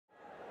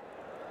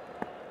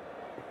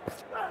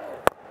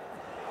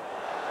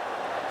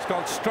It's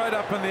gone straight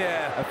up in the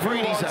air.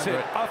 Afridi's over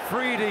it.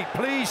 Afridi,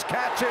 please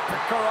catch it for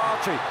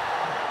Karachi.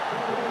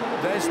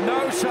 There's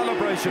no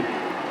celebration.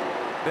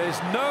 There's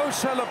no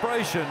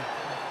celebration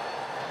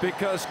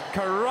because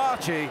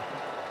Karachi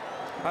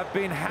have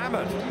been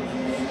hammered,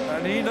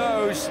 and he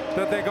knows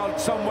that they got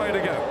some way to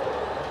go.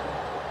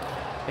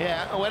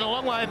 Yeah, went a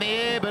long way in the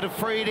air, but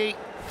Afridi,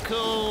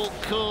 cool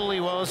he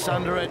was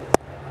under it.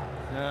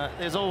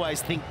 There's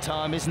always think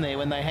time, isn't there,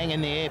 when they hang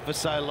in the air for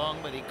so long,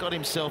 but he got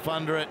himself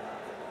under it.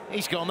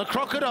 He's gone the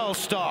crocodile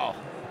style.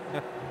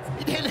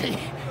 Didn't he?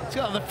 He's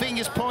got the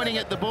fingers pointing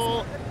at the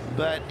ball,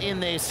 but in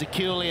there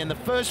securely, and the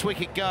first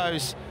wicket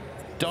goes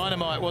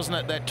dynamite, wasn't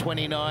it, that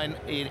 29?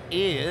 It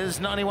is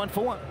 91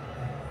 for 1.